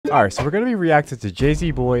Alright, so we're gonna be reacting to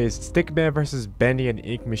jzboy's Stickman versus Bendy and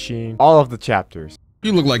Ink Machine. All of the chapters.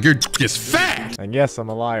 You look like you're just fat! And yes, I'm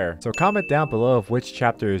a liar. So comment down below of which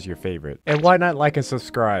chapter is your favorite. And why not like and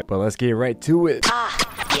subscribe? But let's get right to it.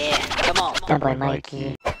 Ah, yeah, come on. Dumboy,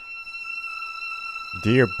 Mikey.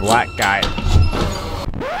 Dear black guy.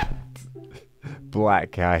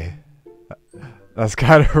 Black guy. That's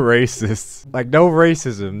kind of racist. Like, no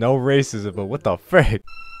racism, but what the frick?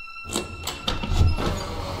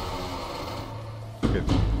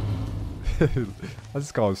 I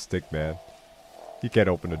just call him Stickman. He can't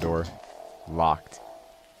open the door. Locked.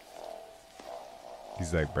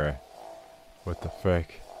 He's like, bruh, what the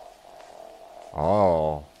frick?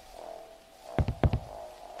 Oh.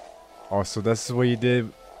 Oh, so this is what he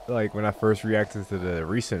did, like, when I first reacted to the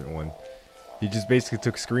recent one. He just basically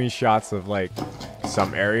took screenshots of, like,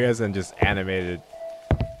 some areas and just animated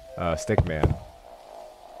Stickman.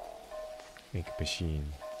 Ink Machine.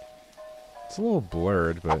 It's a little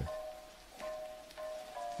blurred, but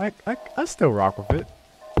I still rock with it.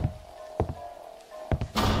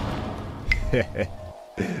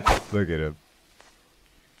 Look at him.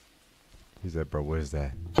 He's like, bro, what is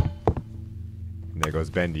that? And there goes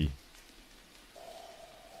Bendy.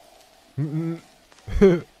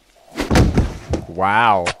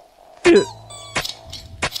 Wow.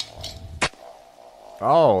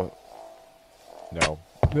 Oh. No.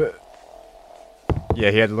 Yeah,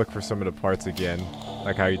 he had to look for some of the parts again,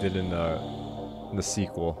 like how he did in the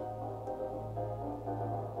sequel.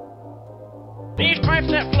 These pipes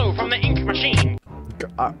that flow from the ink machine.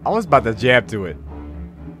 I was about to jab to it.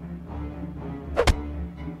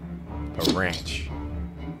 A ranch.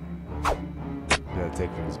 Gotta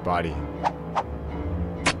take from his body.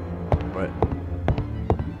 But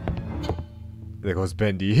there goes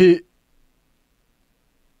Bendy. He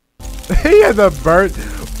had the bird.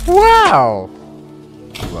 Wow.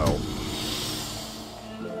 Well,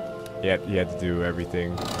 he had to do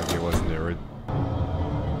everything like it wasn't there.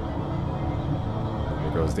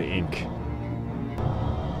 There goes the ink.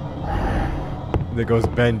 There goes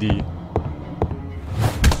Bendy.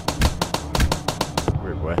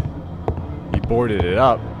 Wait, what? He boarded it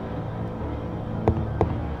up.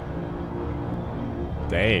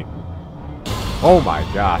 Dang. Oh my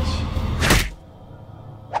gosh.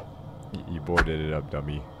 You boarded it up,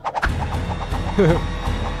 dummy.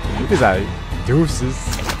 He's like, deuces.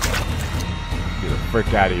 Get the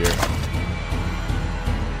frick out of here.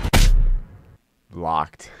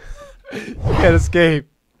 Locked. You can't escape.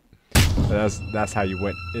 That's how you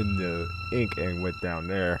went in the ink and went down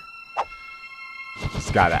there.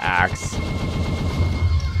 Just got an axe.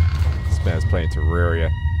 This man's playing Terraria.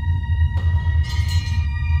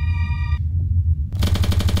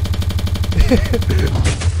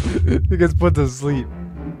 He gets put to sleep.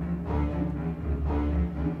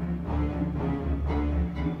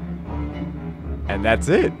 And that's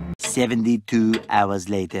it. 72 hours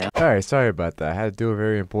later. Alright, sorry about that. I had to do a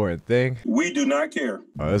very important thing. We do not care.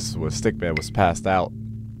 Oh, this is when Stickman was passed out.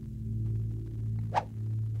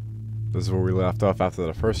 This is where we left off after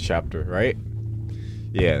the first chapter, right?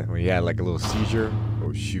 Yeah, when he had like a little seizure.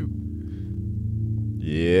 Oh, shoot.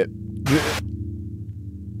 Yep.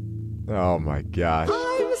 Oh my gosh.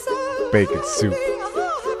 Bacon soup.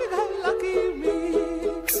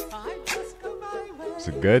 Is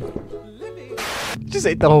it good? You just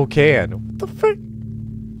ate the whole can. What the frick?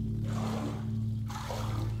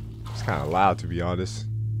 It's kind of loud, to be honest.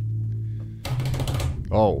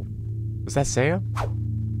 Oh. Was that Sam? I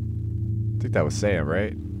think that was Sam,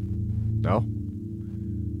 right? No?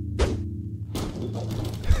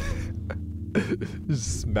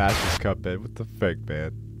 Just smash his cuphead. What the frick,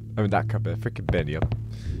 man? I mean, not cuphead. Freaking Bendy.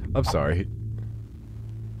 I'm sorry.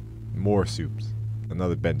 More soups.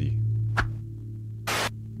 Another Bendy.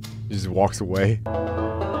 He just walks away.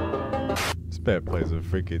 This man plays a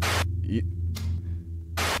freaking...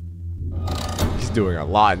 He's doing a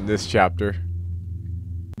lot in this chapter.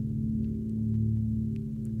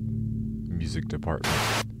 Music department.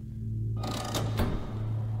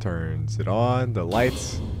 Turns it on. The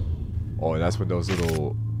lights. Oh, and that's when those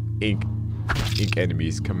little ink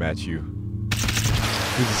enemies come at you.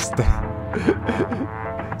 He just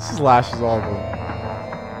slashes all of them.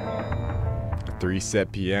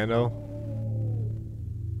 3-set piano?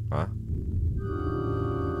 Huh?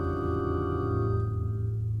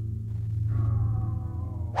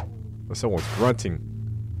 Oh, someone's grunting.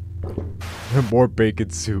 More bacon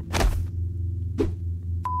soup.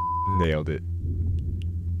 Nailed it.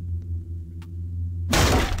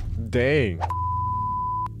 Dang.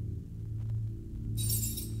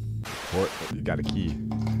 What? You got a key.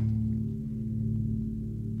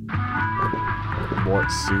 More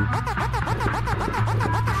soup.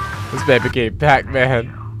 This man became Pac-Man.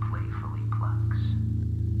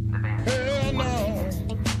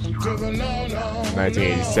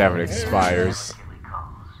 1987 expires.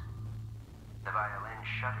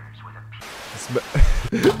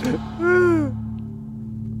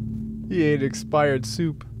 He ate expired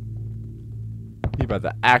soup. He about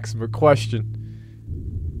to ask him a question.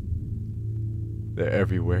 They're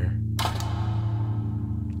everywhere.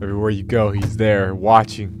 Everywhere you go, he's there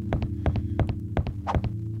watching.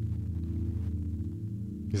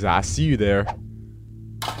 He's like, I see you there.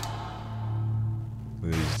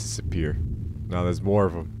 And they just disappear. Now there's more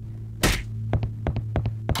of them.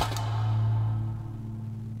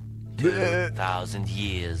 2,000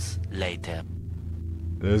 years later.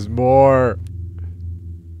 There's more.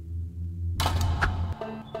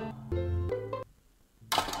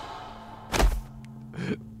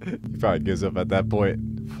 He probably gives up at that point.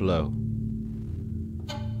 Flow.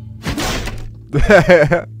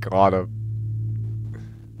 Got him.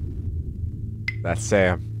 That's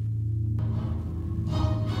Sam.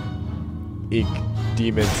 Ink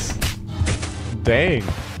demons. Dang.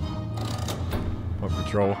 On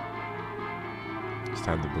patrol. It's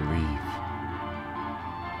time to believe.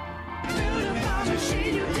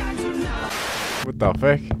 What the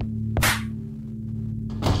fuck?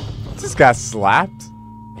 Just got slapped?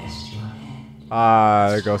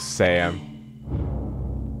 There goes Sam.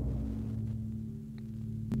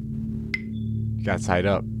 Got tied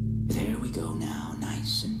up. There we go now,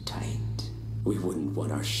 nice and tight. We wouldn't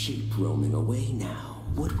want our sheep roaming away now,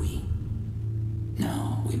 would we?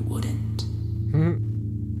 No, we wouldn't.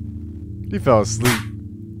 He fell asleep.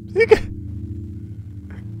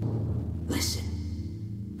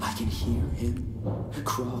 Listen, I can hear him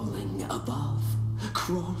crawling above,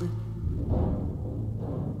 crawling.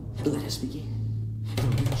 Let us begin. The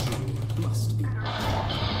ritual must be.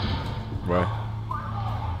 What?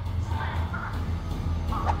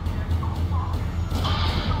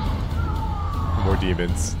 More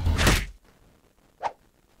demons.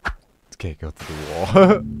 Can't go through the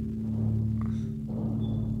wall.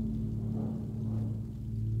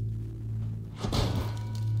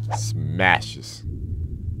 Smashes.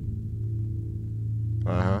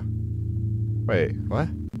 Uh-huh. Wait, what?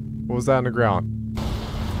 What was that on the ground?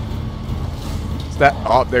 Is that?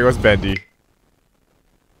 Oh, there goes Bendy.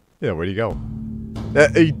 Yeah, where'd he go?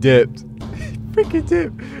 He dipped. He freaking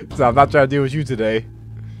dipped. So I'm not trying to deal with you today.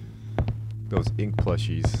 Those ink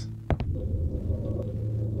plushies.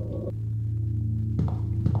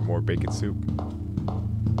 More bacon soup.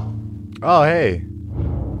 Oh, hey.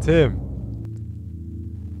 Tim.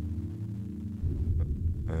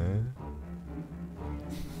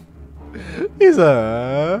 He's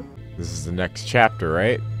a... This is the next chapter,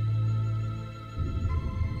 right?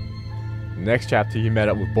 Next chapter, you met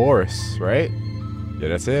up with Boris, right? Yeah,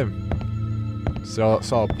 that's him. Saw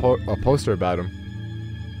a poster about him.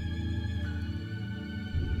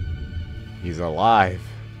 He's alive.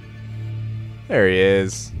 There he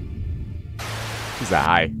is. He's a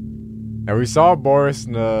hi. And we saw Boris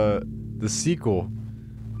in the sequel.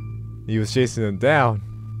 He was chasing him down.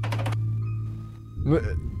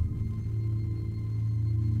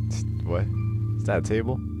 What? Is that a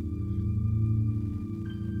table?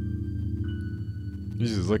 You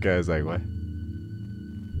just look at it, it's like, what?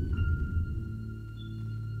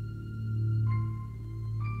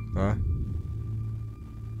 Huh?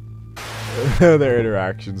 Their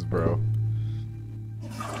interactions, bro.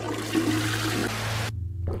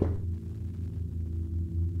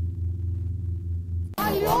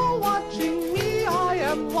 You're watching me, I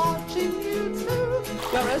am watching you too.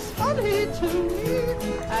 You're as funny to me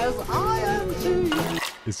as I am to you.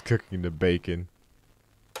 He's cooking the bacon.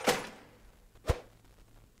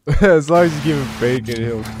 As long as you give him bacon,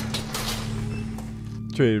 he'll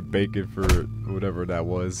trade bacon for whatever that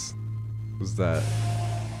was. What was that?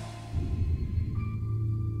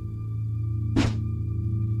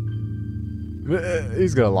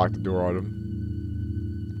 He's gonna lock the door on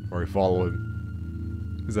him. Or follow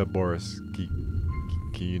him. Is that Boris? Can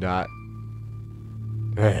you not?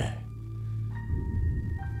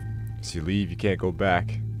 If you leave, you can't go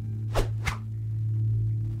back.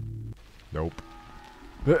 Nope.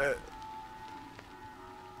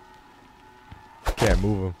 Can't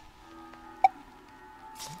move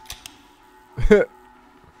him.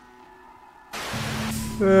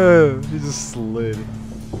 He just slid.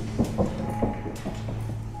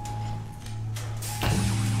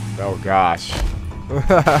 Oh gosh.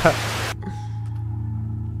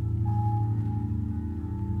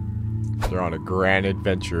 They're on a grand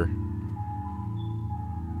adventure.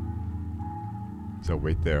 So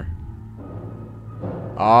wait there.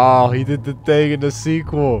 Oh, he did the thing in the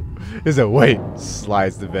sequel. Is it wait?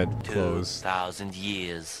 Slides the vent closed. 2,000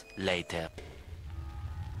 years later.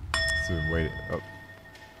 So wait. Oh.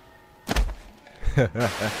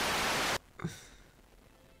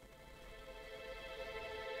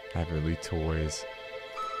 Heavenly Toys.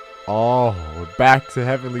 Oh, we're back to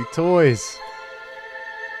Heavenly Toys.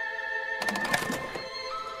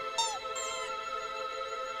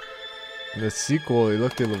 In the sequel, it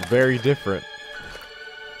looked very different.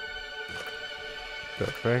 The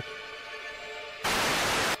frick?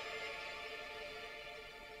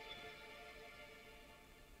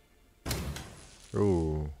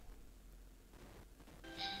 Ooh.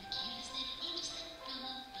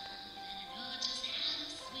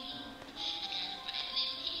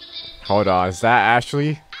 Hold on, is that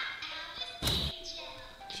Ashley?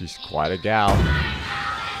 She's quite a gal.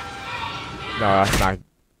 No, that's not.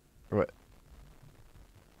 What?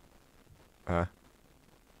 Huh?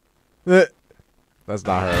 That's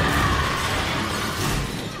not her.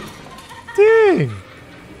 Dang!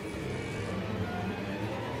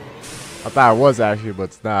 I thought it was actually, but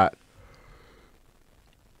it's not.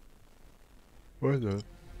 Where the?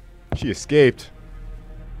 She escaped.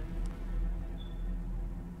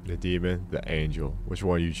 The demon, the angel. Which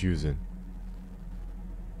one are you choosing?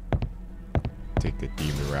 Take the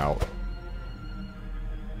demon route.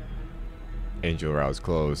 Angel route's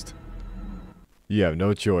closed. You have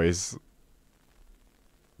no choice.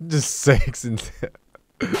 Just 6 and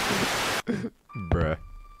bruh.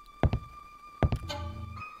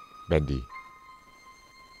 Bendy.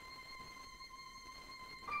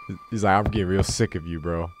 He's like, I'm getting real sick of you,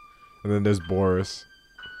 bro. And then there's Boris.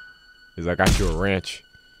 He's like, I got you a ranch.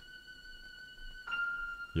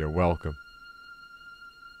 You're welcome.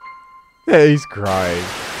 Yeah, he's crying.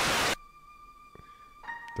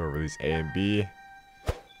 Don't release A and B.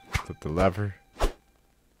 Flip the lever.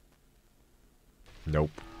 Nope.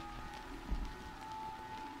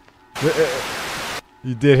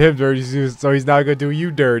 You did him dirty, so he's not gonna do you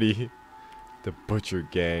dirty. The Butcher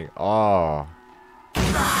Gang. Oh.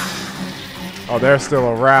 Oh, they're still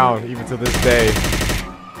around even to this day.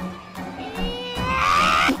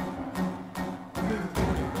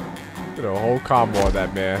 Did a whole combo on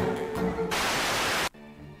that man.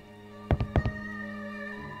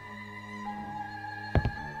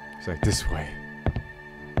 It's like this way.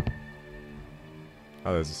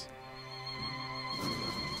 Oh, this is.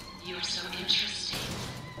 You're so interesting.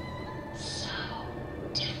 So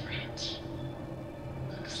different.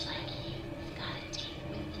 Looks like you've got a date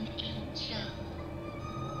with an angel.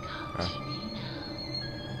 Come to me now.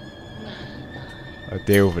 Bye-bye. A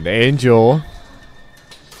day with an angel.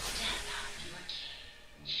 Step out of your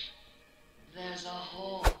cage. There's a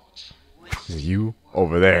whole twist. You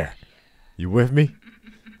over there. You with me?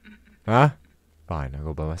 Huh? Fine, I'll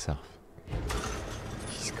go by myself.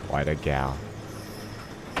 She's quite a gal.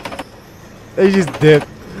 They just dipped.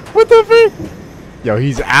 What the frick? Yo,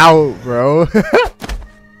 he's out, bro.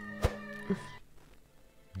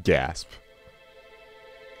 Gasp.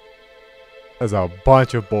 There's a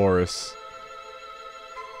bunch of Boris.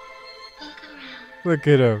 Look around. Look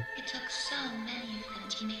at him. It took so many of them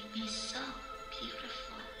to make me so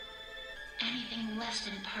beautiful. Anything less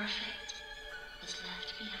than perfect was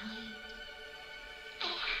left behind. I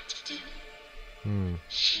had to do it.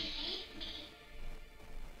 She made me.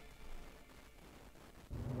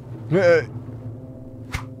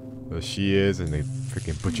 Well, she is in the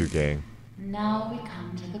freaking Butcher Gang. Now we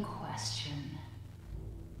come to the question.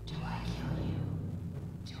 Do I kill you?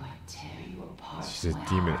 Do I tear you apart? She's a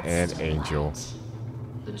demon and angel.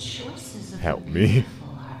 The choices of Help the me.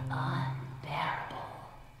 beautiful are unbearable.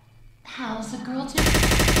 How's a girl to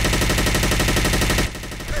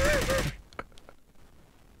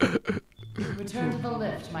return to the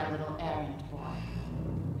lift, my little errand boy.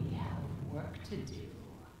 We have work to do.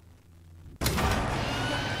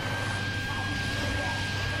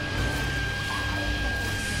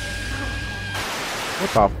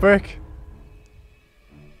 What the frick?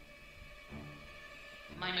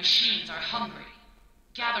 My machines are hungry.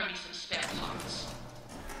 Gather me some spare parts.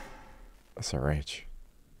 That's a ranch.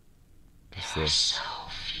 What's There are this? so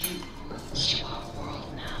few rules to our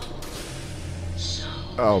world now. So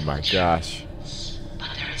Oh my gosh. but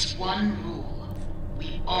there is one rule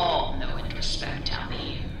we all know and respect down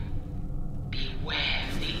here. Beware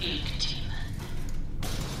the ink demon.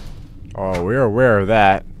 Oh, we're aware of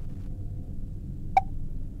that.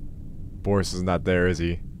 Boris is not there, is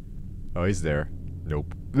he? Oh, he's there.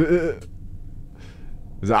 Nope. I'm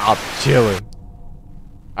chilling.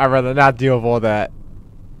 I'd rather not deal with all that.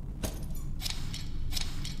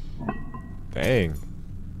 Dang.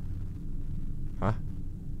 Huh?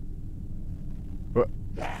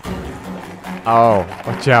 Oh,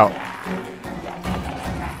 watch out.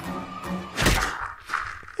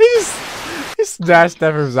 He snatched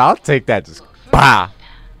that from his. I'll take that. Just bah.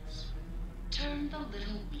 Turn the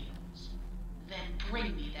little wheels, then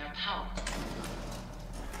bring me their power.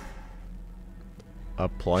 A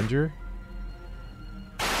plunger?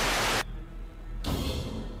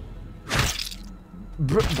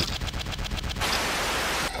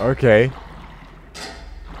 Okay.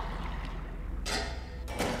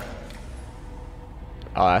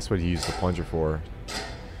 Oh, that's what he used the plunger for.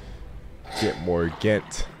 Get more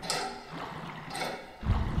Gent.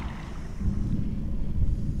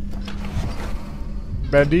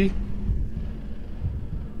 Bendy?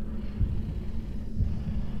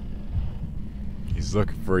 He's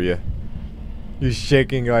looking for you. He's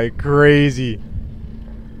shaking like crazy.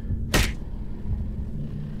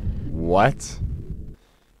 What?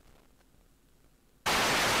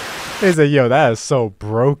 He's like, yo, that is so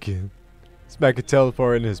broken. This man could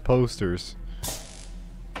teleport in his posters.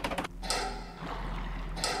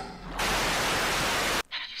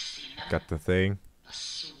 Got the thing. The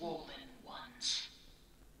swollen ones.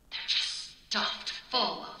 They're just stuffed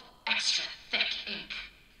full of extra thick ink.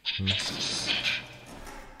 It makes me sick.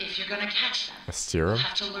 If you're gonna catch them, A serum? you'll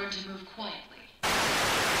have to learn to move quietly.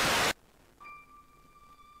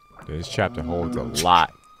 This chapter holds a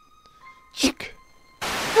lot. Chick.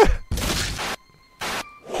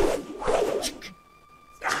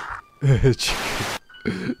 Chick.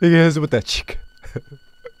 Look at this with that chick.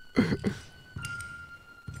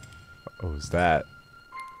 What was that?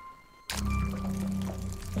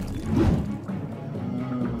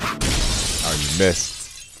 Oh, you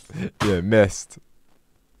missed. You missed.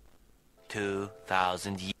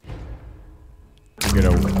 2,000 years. You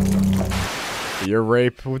know, ear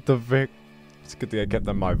rape with the Vic. It's a good thing I kept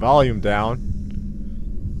my volume down.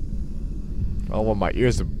 I don't want my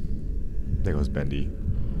ears to. There goes Bendy.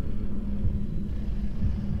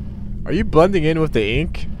 Are you blending in with the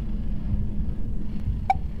ink?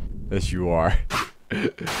 Yes, you are.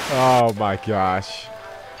 Oh my gosh.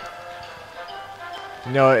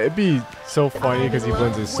 No, it'd be so funny because he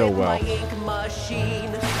blends in so well.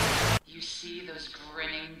 You see those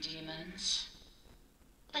grinning demons?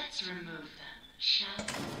 Let's remove them, shall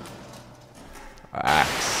we?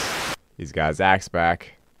 Axe. He's got his axe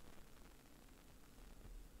back.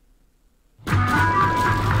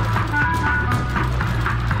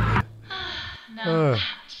 Now that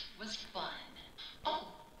was fun. Oh,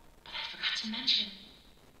 but I forgot to mention.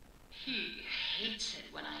 He hates it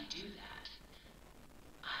when I do that.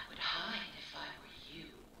 I would hide if I were you.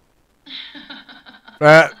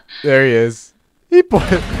 There he is. He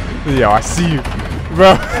pointed. Yo, I see you,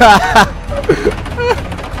 bro.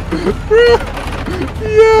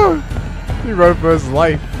 Yo, he run for his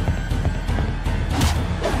life.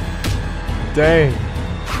 Dang.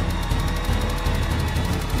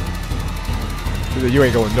 You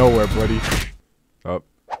ain't going nowhere, buddy. Up.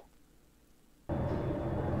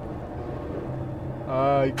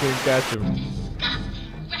 Oh, you couldn't catch him.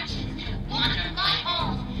 Disgusting wretches that wander my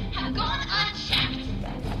halls have gone unchecked,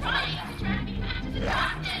 trying to drag me back to the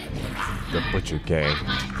darkness. The Butcher Gang.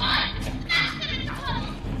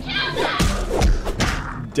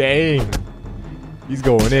 Dang. He's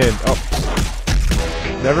going in. Oh.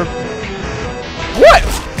 Never. What?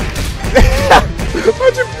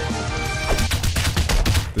 Why'd you?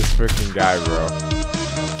 This freaking guy, bro.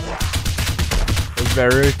 This man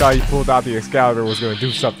really thought he pulled out the Excalibur was gonna do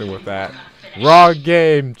something with that. Wrong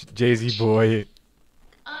game, jzboy.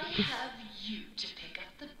 I have you to pick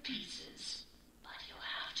up the pieces, but you'll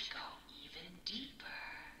have to go even deeper.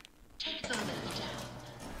 Take the lift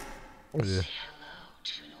down. Yeah. Say hello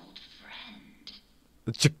to an old friend.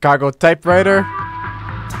 The Chicago typewriter.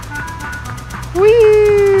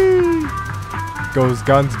 Whee! Goes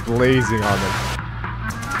guns blazing on them.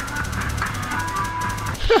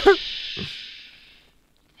 There he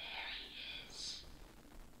is.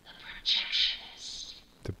 The projectionist.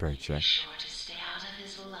 The Be project. sure to stay out of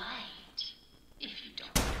his light. If you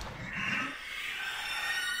don't.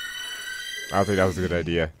 I don't think that was a good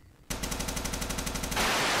idea.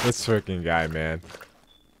 This freaking guy, man.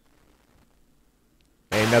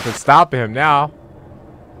 Ain't nothing stopping him now.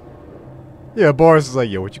 Yeah, Boris is like,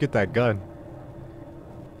 yo, where'd you get that gun?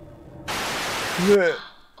 Yeah.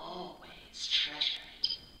 Always treasure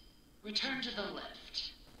it. Return to the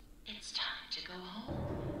lift. It's time to go home.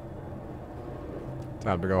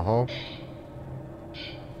 Time to go home.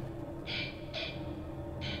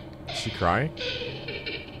 Is she crying?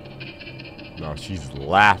 No, she's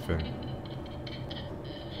laughing.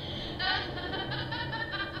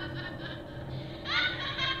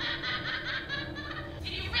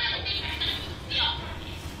 You really think you're gonna be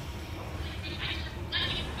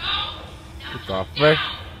The frick?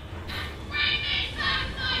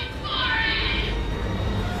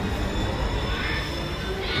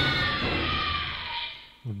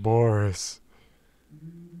 Boris.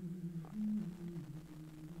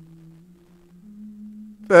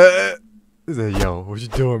 He said, yo, what you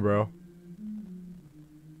doing, bro?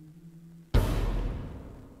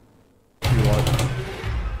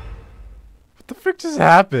 What the frick just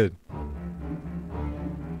happened?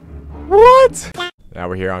 What? Now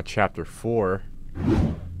we're here on chapter 4.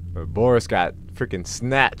 But Boris got freaking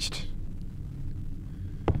snatched.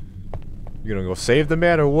 You gonna go save the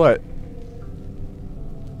man or what?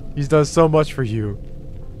 He's done so much for you,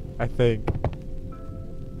 I think.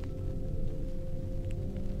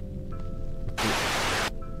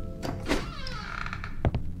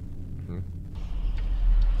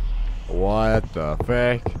 What the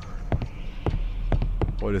frick?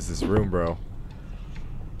 What is this room, bro?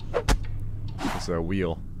 It's a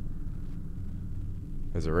wheel.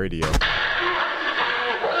 There's a radio.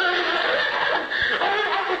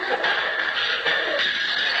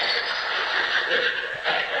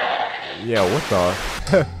 Yeah, what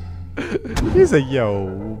the? He's a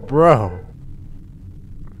yo, bro.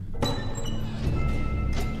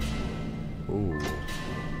 Ooh.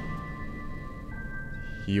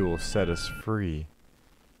 He will set us free.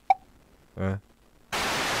 Huh?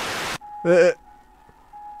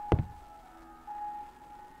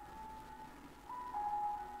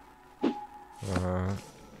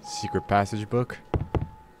 Secret passage book.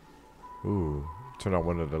 Ooh, turn on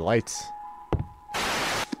one of the lights.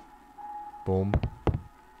 Boom.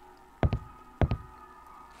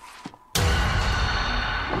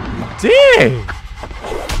 Dang!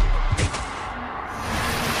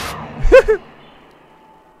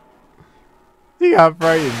 He got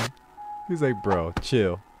frightened. He's like, bro,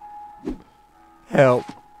 chill. Help.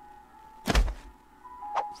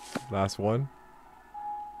 Last one.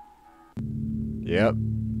 Yep.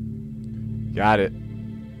 Got it.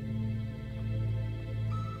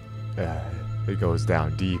 It goes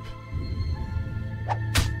down deep.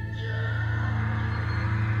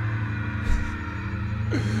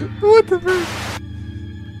 What the fuck?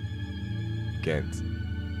 Can't.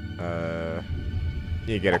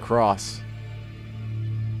 You get across.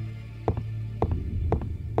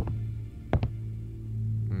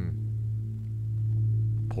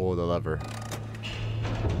 Pull the lever.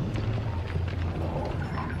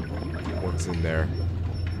 What's in there?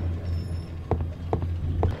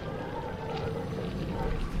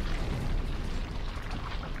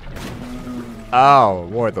 Oh,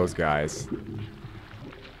 more of those guys.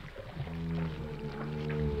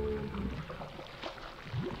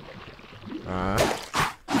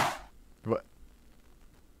 What?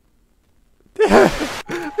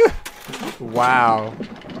 Wow.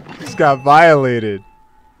 Just got violated.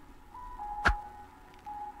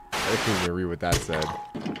 I couldn't even read what that said.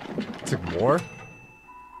 Took more?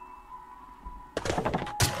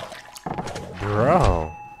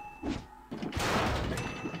 Bro.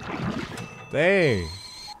 Dang.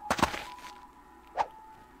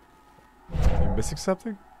 Am I missing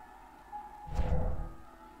something?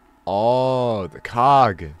 Oh, the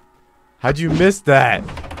cog. How'd you miss that?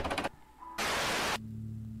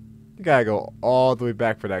 You gotta go all the way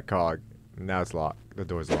back for that cog. Now it's locked. The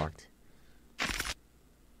door's locked.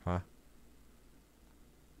 Huh?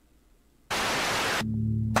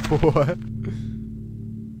 What?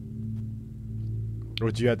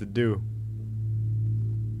 What'd you have to do?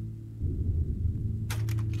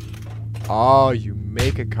 Oh, you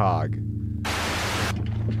make a cog.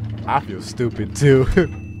 I feel stupid too.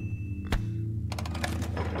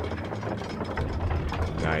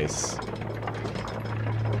 Nice.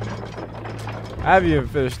 I haven't even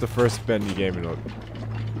finished the first Bendy game in a...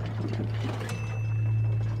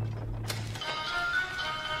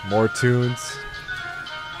 More tunes.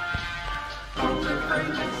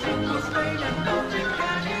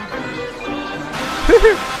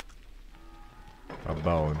 A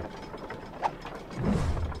bone.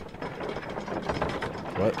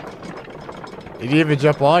 What? He didn't even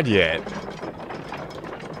jump on yet.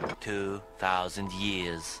 2,000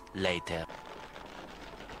 years later.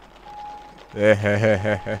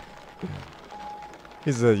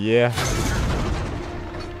 He said, yeah.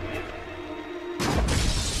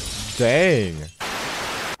 Dang.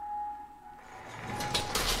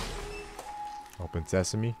 Open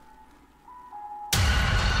sesame.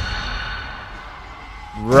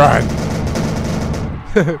 Run.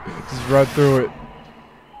 Just run through it.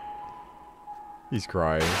 He's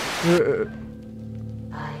crying.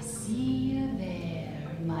 I see you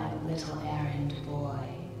there, my little errand boy.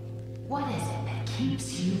 What is it that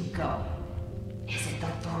keeps you going? Is it the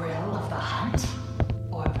thrill of the hunt?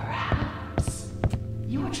 Or perhaps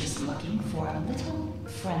you're just looking for a little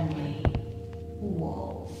friendly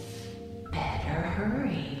wolf? Better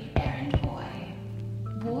hurry, errand boy.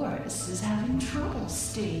 Boris is having trouble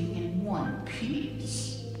staying in one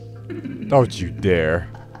piece. Don't you dare.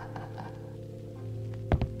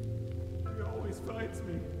 He always fights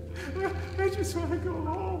me. I just want to go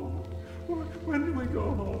home. When do we go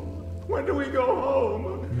home? When do we go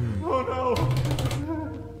home? Oh no.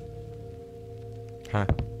 Huh.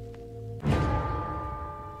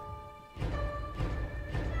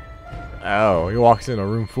 Oh, he walks in a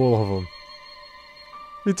room full of them.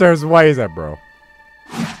 He turns white. He's like, bro.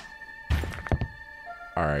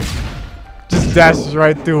 Alright. Just dashes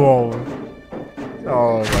right through all of them.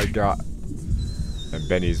 Oh my god. And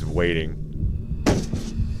Benny's waiting.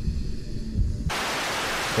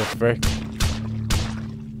 The frick?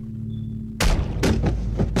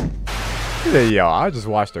 Yo, I just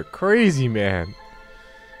watched a crazy man.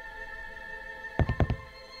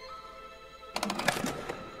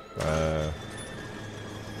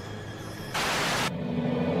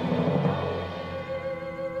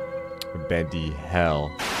 Bendy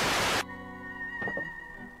hell.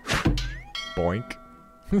 Boink.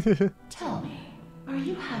 Tell me, are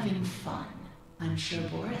you having fun? I'm sure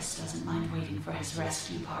Boris doesn't mind waiting for his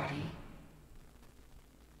rescue party.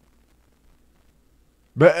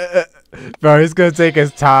 But, bro, he's gonna take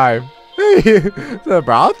his time. So,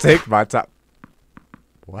 bro, I'll take my time.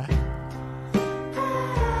 What?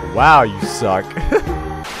 Wow, you suck.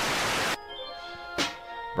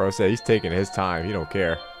 Bro said he's taking his time. He don't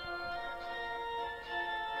care.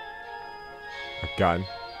 A gun.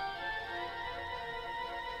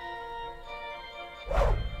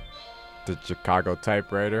 The Chicago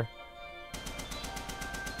typewriter.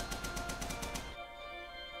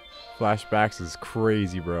 Flashbacks is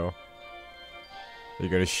crazy, bro. You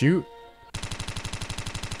gonna shoot?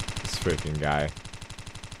 This freaking guy.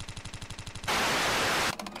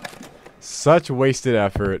 Such wasted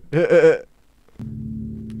effort.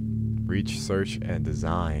 Reach, search, and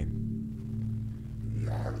design.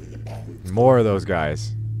 More of those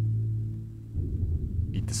guys.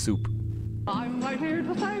 Eat the soup. I'm right here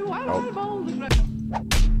to say when I'm old and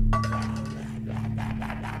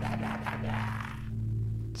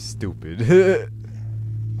Stupid.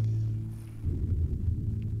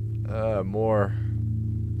 More.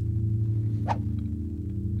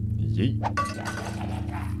 Yeet.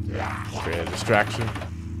 Create a distraction.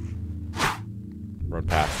 Run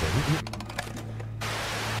past him.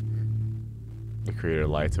 The creator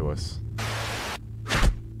lied to us.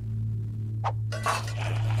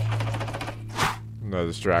 Another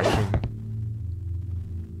distraction.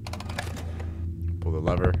 Pull the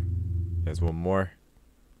lever. There's one more.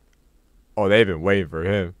 Oh, they've been waiting for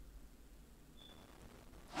him.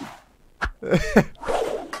 They're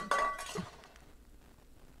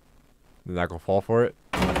not gonna fall for it.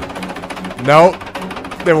 Nope.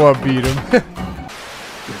 They won't beat him.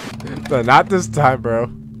 No, not this time, bro.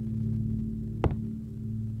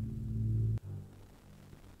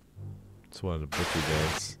 It's one of the butcher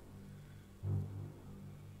dance.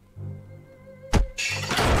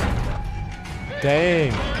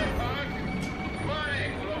 Dang.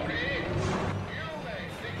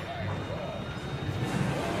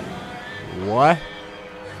 What?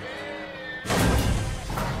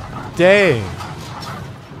 Dang.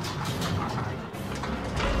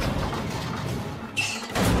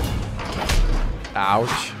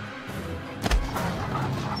 Ouch.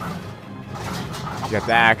 You got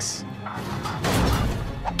the axe.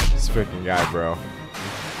 This freaking guy, bro.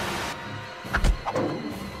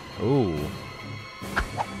 Ooh.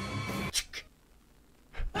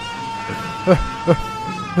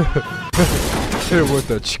 Hit him with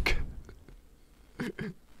the chick.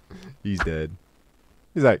 He's dead.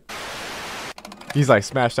 He's like,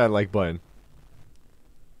 smash that like button.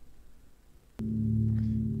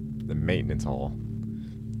 The maintenance hall.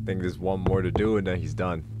 I think there's one more to do and then he's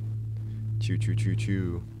done. Choo choo choo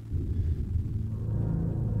choo.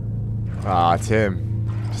 Ah, it's him.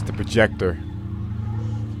 Just the projector.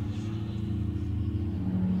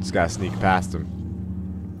 Just gotta sneak past him.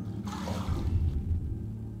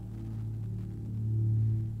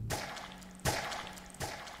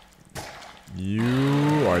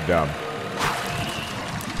 You are dumb.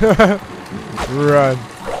 Run.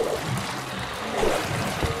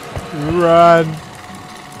 Run.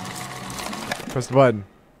 Press the button.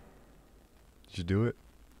 Did you do it?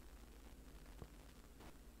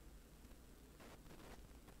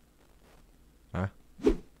 Huh?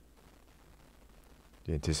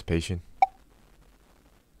 The anticipation.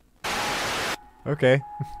 Okay.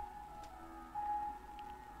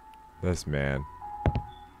 This man.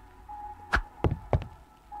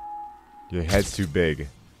 Your head's too big.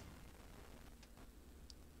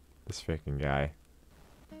 This freaking guy.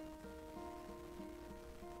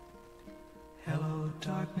 Hello,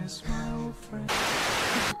 darkness, my old friend.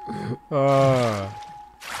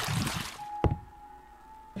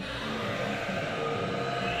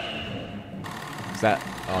 Is that?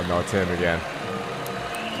 Oh no, it's him again.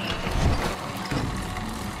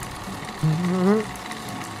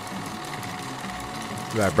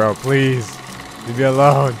 That bro, please leave me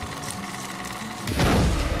alone.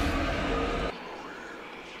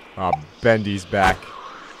 Oh, Bendy's back.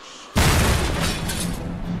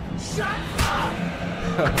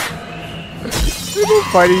 They both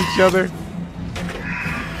fighting each other.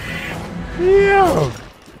 Yo.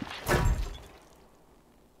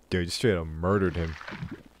 Dude, just straight up murdered him.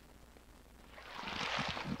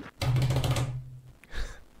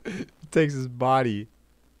 Takes his body.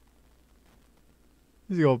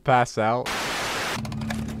 He's gonna pass out.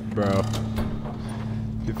 Bro.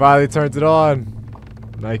 He finally turns it on.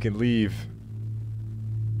 Now I can leave.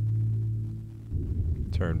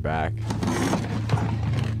 Turn back.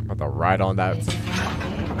 About to ride on that. It's a fact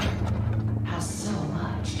how so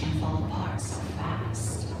much can fall apart so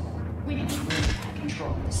fast. We didn't really have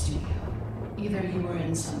control of the studio. Either you were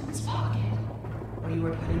in someone's pocket, or you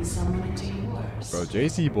were putting someone into yours. Bro,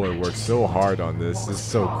 jzboy worked so hard on this. This is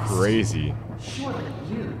so crazy. Surely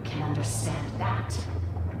you can understand that.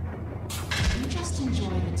 You just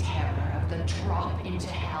enjoy the terror of the drop into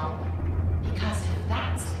hell. Because if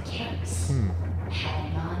that's the case,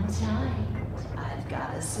 hang on tight. I've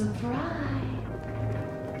got a surprise.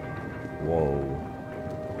 Whoa.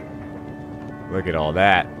 Look at all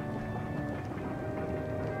that.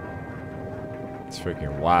 It's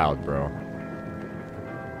freaking wild, bro.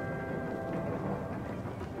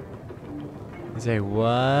 You say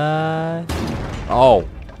what? Oh.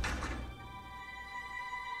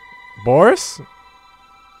 Boris?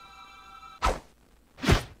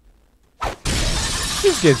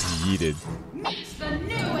 Just gets yeeted. Meet the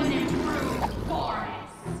new and improved Boris.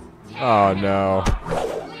 Oh no.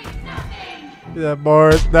 Yeah,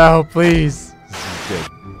 Boris, no, please. This is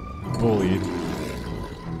getting bullied.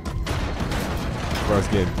 Bro's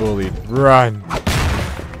getting bullied. Run.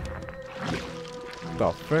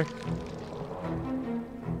 The frick?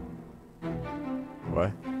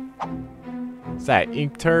 What? Is that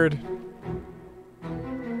ink turd?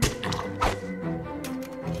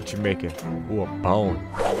 What you making? Ooh, a bone.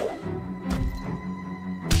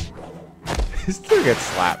 He still gets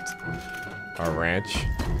slapped. A ranch.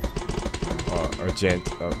 Or gent.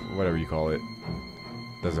 Whatever you call it.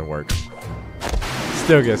 Doesn't work.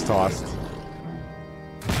 Still gets tossed.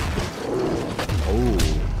 Oh.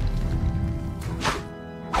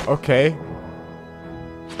 Okay.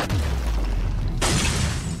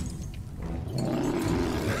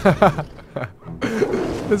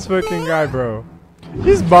 This fucking guy, bro.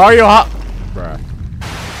 He's Mario Bruh.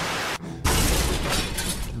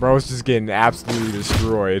 Bro's just getting absolutely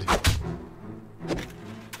destroyed.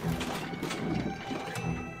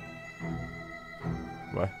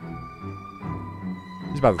 What?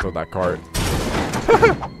 He's about to throw that cart.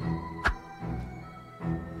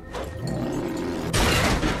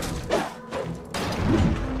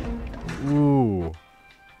 Ooh.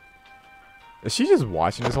 Is she just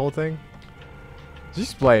watching this whole thing?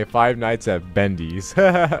 She's playing Five Nights at Bendy's.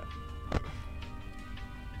 Down.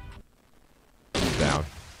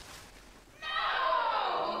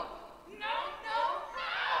 No! No, no, no!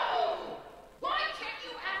 Why can't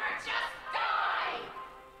you ever just die?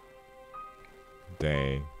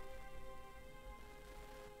 Dang.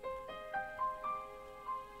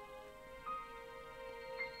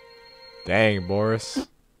 Dang, Boris.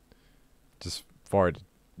 Just farted.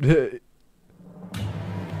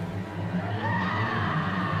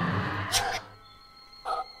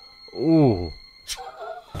 Ooh.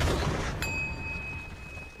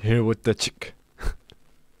 Here with the chick.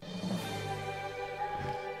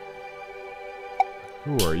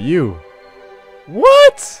 Who are you?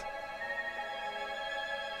 What?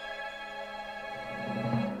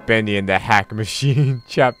 Bendy and the Hack Machine,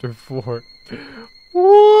 Chapter 4.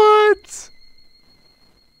 What?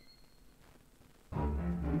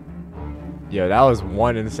 Yo, that was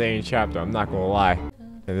one insane chapter, I'm not gonna lie.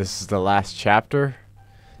 And this is the last chapter?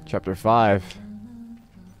 Chapter 5.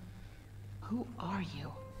 Who are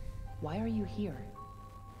you? Why are you here?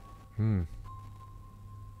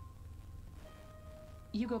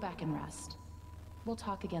 You go back and rest. We'll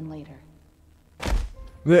talk again later.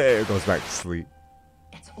 There it goes back to sleep.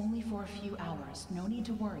 It's only for a few hours. No need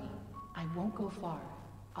to worry. I won't go far.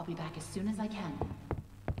 I'll be back as soon as I can.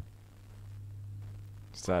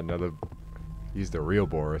 Is that another? He's the real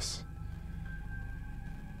Boris.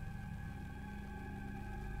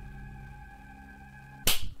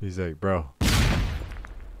 He's like, bro.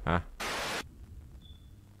 Huh?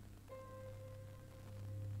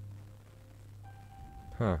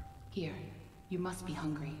 Huh. Here, you must be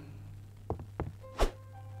hungry.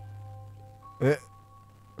 The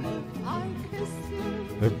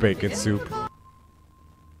bacon soup.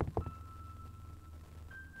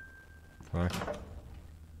 Huh?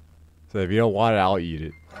 So if you don't want it, I'll eat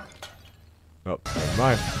it. Oh, never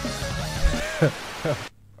mind.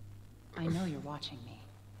 I know you're watching me.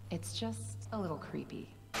 It's just a little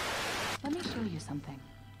creepy. Let me show you something.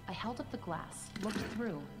 I held up the glass, looked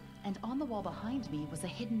through, and on the wall behind me was a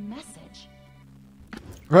hidden message.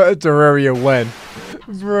 Terraria when?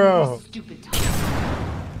 Bro. Stupid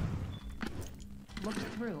time. Looked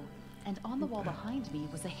through, and on the wall behind me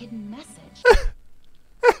was a hidden message.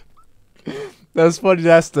 That's funny.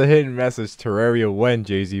 That's the hidden message. Terraria when,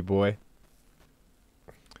 jzboy.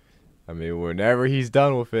 I mean, whenever he's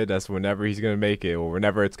done with it, that's whenever he's gonna make it, or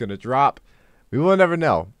whenever it's gonna drop. We will never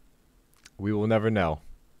know. We will never know.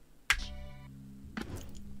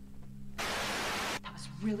 That was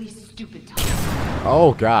really stupid time.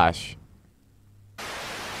 Oh gosh.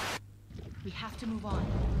 We have to move on.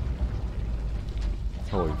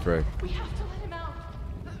 Holy frick. We have to let him out.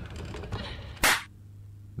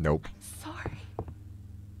 Nope. Sorry.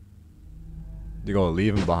 You gonna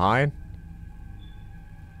leave him behind?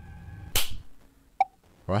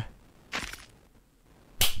 What?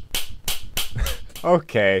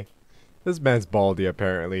 Okay. This man's baldy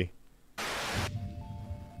apparently.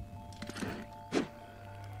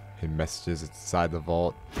 Hidden messages inside the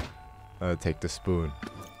vault. Take the spoon.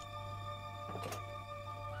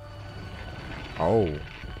 Oh.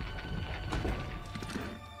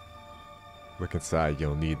 Look inside,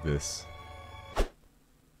 you'll need this.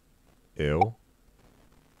 Ew.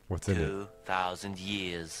 What's in it? 2,000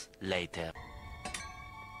 years later.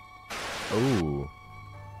 Ooh.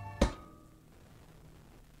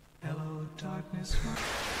 Hello, darkness.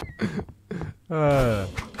 What?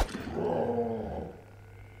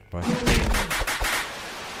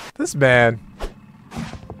 This man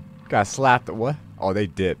got slapped. What? Oh, they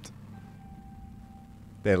dipped.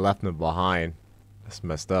 They left him behind. That's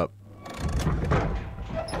messed up.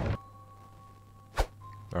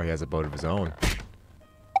 Oh, he has a boat of his own.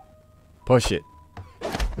 Push it.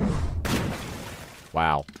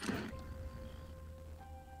 Wow.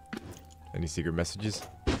 Any secret messages?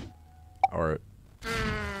 Or...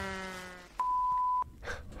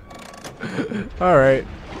 Alright.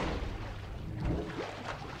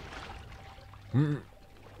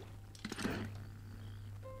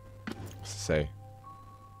 What's it say?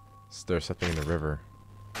 There's something in the river.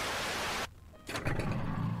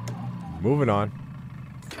 Moving on.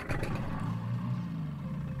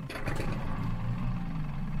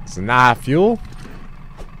 It's not fuel?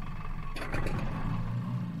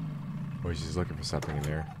 Oh, he's just looking for something in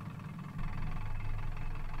there.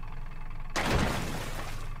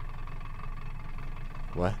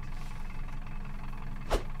 What?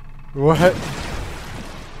 What?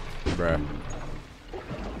 Bruh.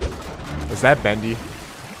 Is that Bendy?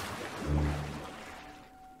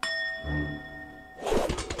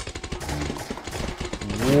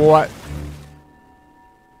 What?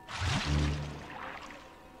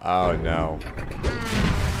 Oh no.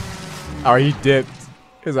 Oh, he dipped.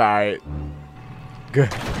 It's alright.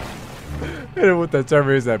 Good. Hit him with the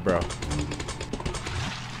terror is that, bro.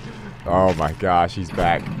 Oh my gosh, he's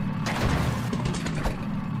back.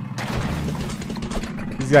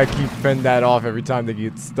 He's gotta keep fending that off every time they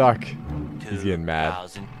get stuck. He's getting mad.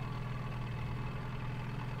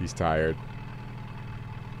 He's tired.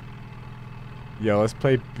 Yo, let's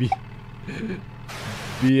play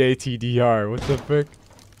BATDR. What the frick?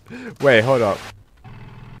 Wait, hold up.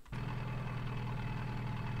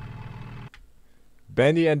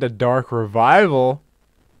 Bendy and the Dark Revival?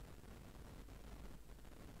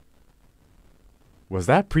 Was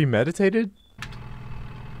that premeditated?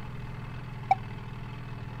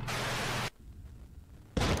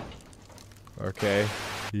 Okay.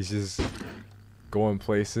 He's just going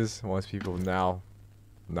places. Wants people now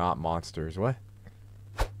not monsters. What?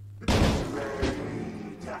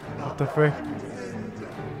 What the frick?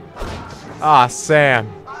 Ah, Sam.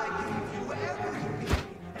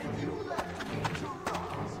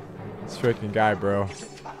 This freaking guy, bro.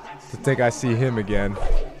 To think I see him again.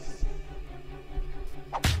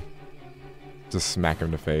 Just smack him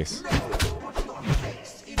in the face.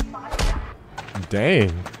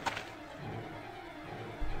 Dang.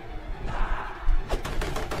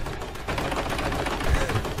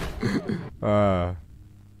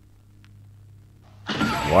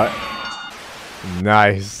 What?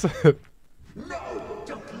 Nice. No,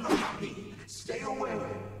 don't look at me. Stay away.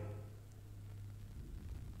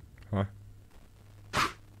 Huh?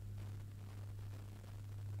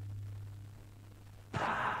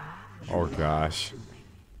 Oh gosh.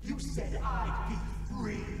 You said I'd be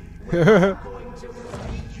free. Well, I'm going to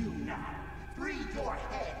free you now. Free your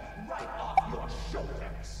head right off your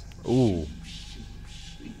shoulders. Ooh.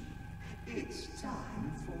 Sheep. It's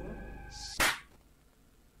time for...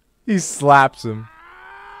 He slaps him.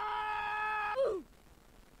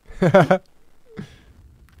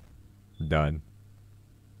 Done.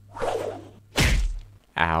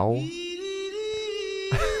 Ow.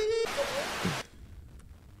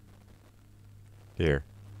 Here.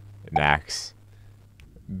 An axe.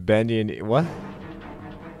 Bendy and... What?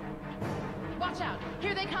 Watch out!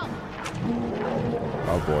 Here they come!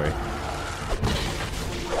 Oh boy.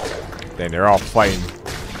 Dang, they're all fighting.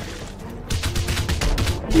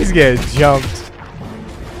 He's getting jumped.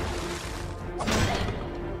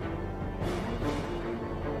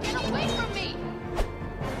 Get away from me!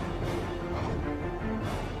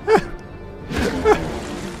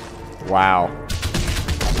 Wow.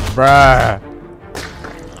 Bruh.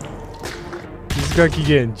 This guy keep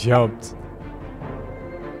getting jumped.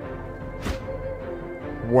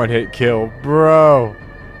 One hit kill. Bro.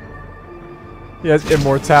 He has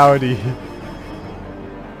immortality.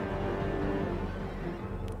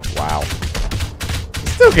 Wow.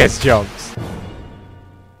 Still gets jumped.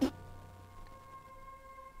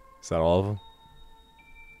 Is that all of them?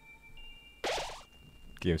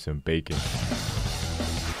 Give him some bacon.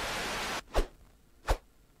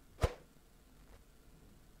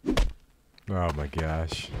 Oh my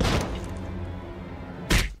gosh.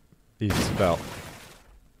 He just fell.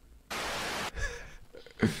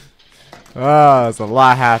 Ah, there's a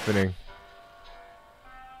lot happening.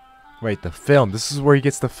 Wait, the film. This is where he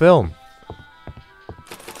gets the film.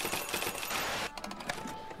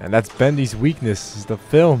 And that's Bendy's weakness, is the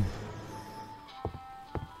film.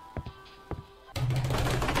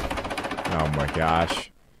 Oh my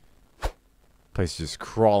gosh. Place is just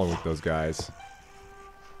crawling with those guys.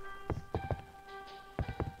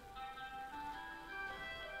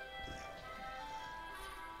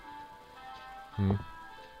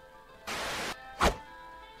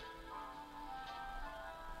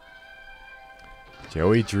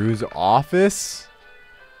 Joey Drew's office?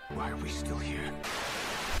 Why are we still here?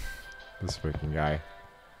 This freaking guy.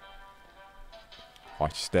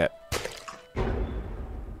 Watch your step.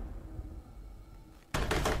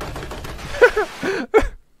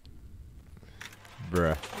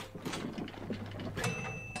 Bruh.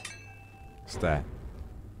 What's that?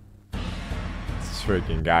 This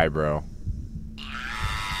freaking guy, bro.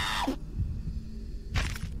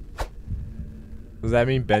 Does that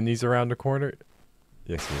mean Bendy's around the corner?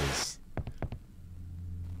 Yes, he is.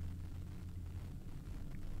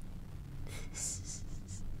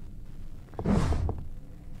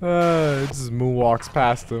 It just moonwalks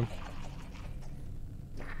past him.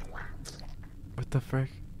 What the frick?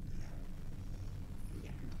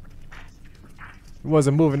 He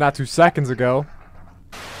wasn't moving not 2 seconds ago.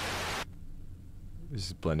 He's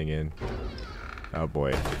just blending in. Oh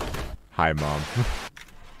boy. Hi, Mom.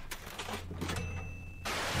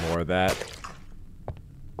 More of that.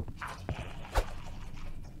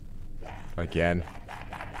 Again.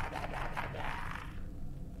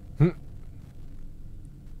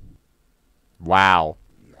 Wow.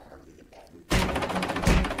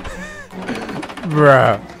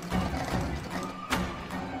 Bruh.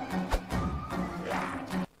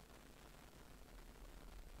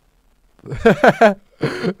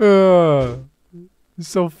 He's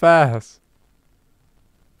so fast.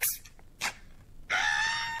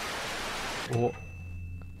 Oh.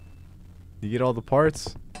 You get all the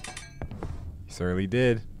parts? He certainly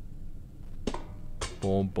did.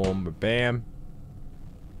 Boom, boom, bam.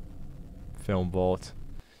 Film vault.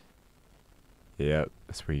 Yep,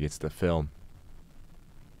 that's where he gets the film.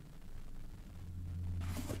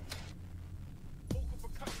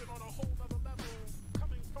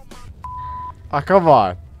 Ah, come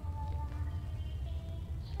on.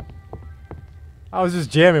 I was just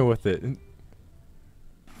jamming with it.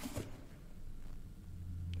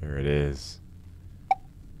 There it is.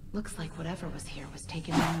 Looks like whatever was here was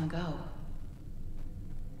taken long ago.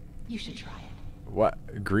 You should try it.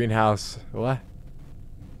 What? Greenhouse? What?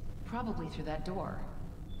 Probably through that door.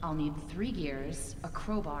 I'll need 3 gears, a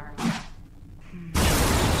crowbar.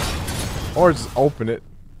 Or just open it.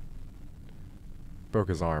 Broke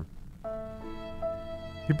his arm.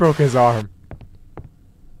 He broke his arm.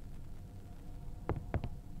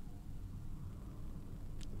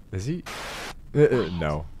 Is he?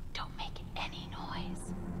 No. Don't make any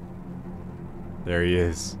noise. There he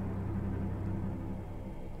is.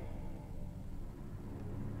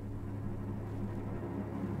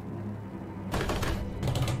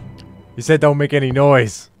 He said don't make any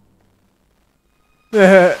noise.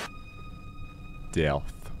 Death.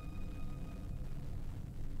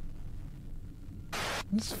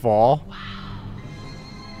 Just fall. Wow.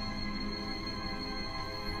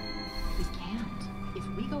 We can't. If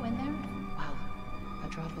we go in there, well, a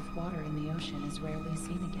drop of water in the ocean is rarely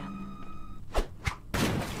seen again.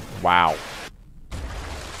 Wow.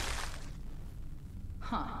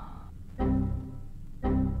 Huh.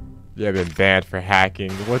 You have been banned for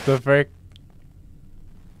hacking. What the frick?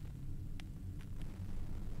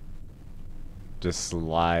 Just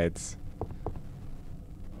slides.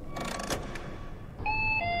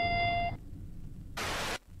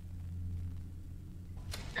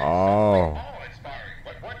 Oh.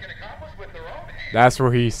 That's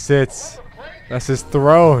where he sits. That's his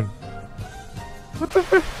throne. What the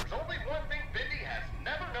frick?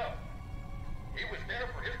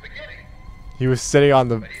 He was sitting on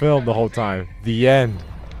the film the whole time. The end.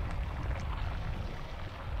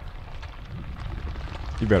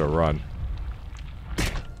 You better run.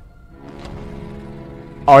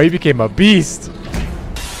 Oh, he became a beast.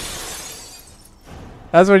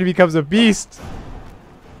 That's when he becomes a beast.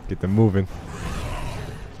 Get them moving.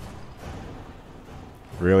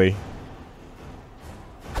 Really?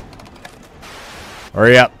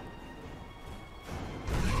 Hurry up.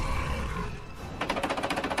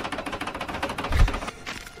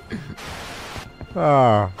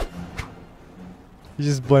 Ah. He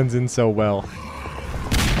just blends in so well.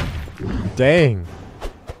 Dang.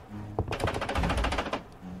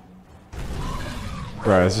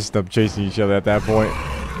 Bro, it's just them chasing each other at that point.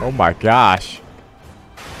 Oh my gosh.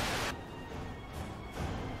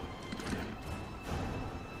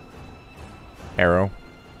 Arrow.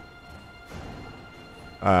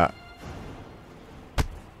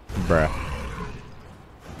 Bruh.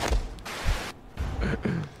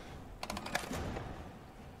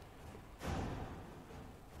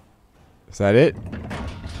 Is that it?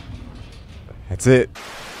 That's it.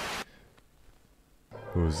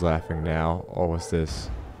 Who's laughing now? Oh, what's this?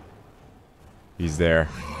 He's there.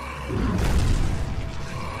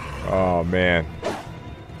 Oh, man.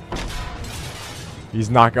 He's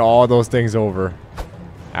knocking all those things over.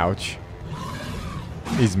 Ouch.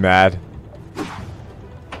 He's mad.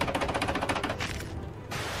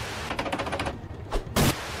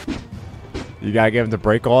 You gotta get him to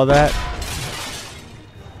break all that?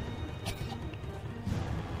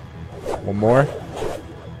 One more?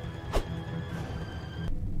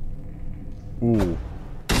 Ooh.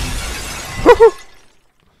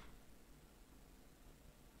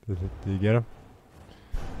 Did you get him?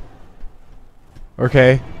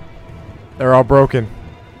 Okay. They're all broken.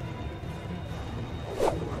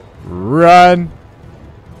 Run!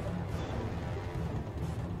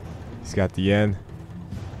 He's got the end.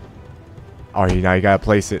 Oh, now you gotta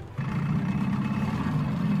place it.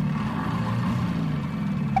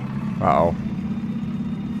 Uh-oh.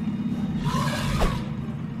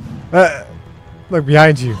 Look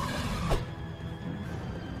behind you.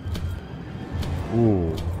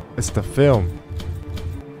 Ooh, it's the film.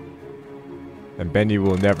 And Bendy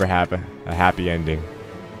will never have a happy ending.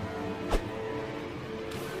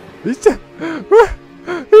 He's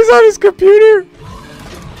on his computer.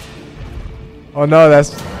 Oh no, that's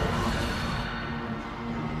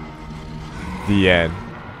the end.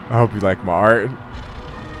 I hope you like my art.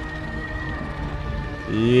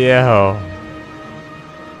 Yo.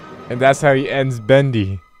 And that's how he ends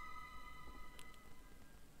Bendy.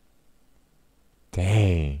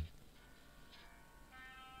 Dang.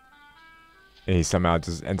 And he somehow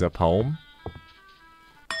just ends up home.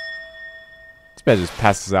 This man just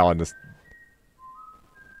passes out on this.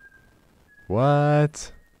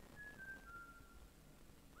 What?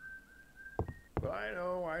 I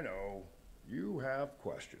know. You have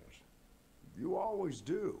questions. You always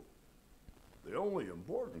do. The only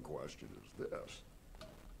important question is this.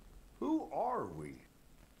 Who are we?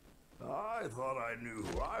 I thought I knew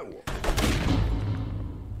who I was.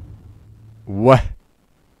 What?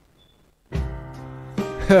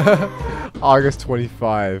 August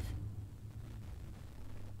 25.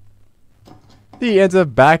 He ends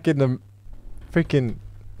up back in the freaking...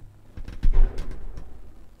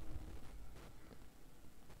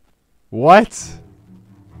 What?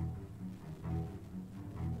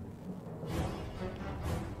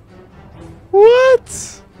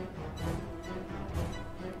 What?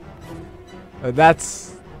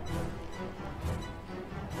 That's...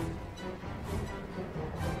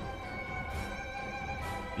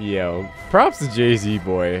 Yo, props to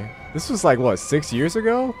jzboy. This was like, what, 6 years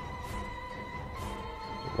ago?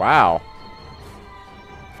 Wow.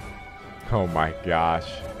 Oh my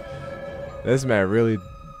gosh. This man really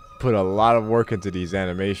put a lot of work into these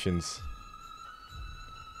animations.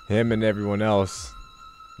 Him and everyone else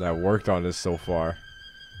that worked on this so far.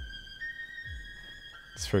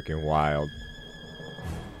 It's freaking wild.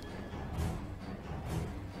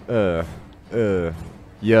 Yeah.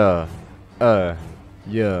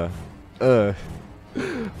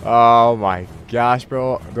 Oh my gosh,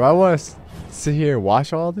 bro. Do I want to sit here and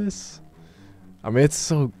watch all this? I mean, it's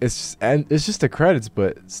just the credits,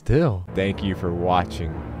 but still. Thank you for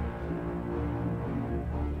watching.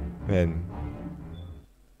 And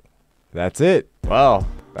that's it. Well,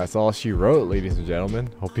 that's all she wrote, ladies and gentlemen.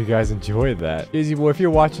 Hope you guys enjoyed that. jzboy, if you're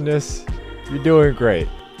watching this, you're doing great.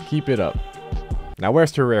 Keep it up. Now,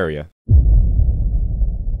 where's Terraria?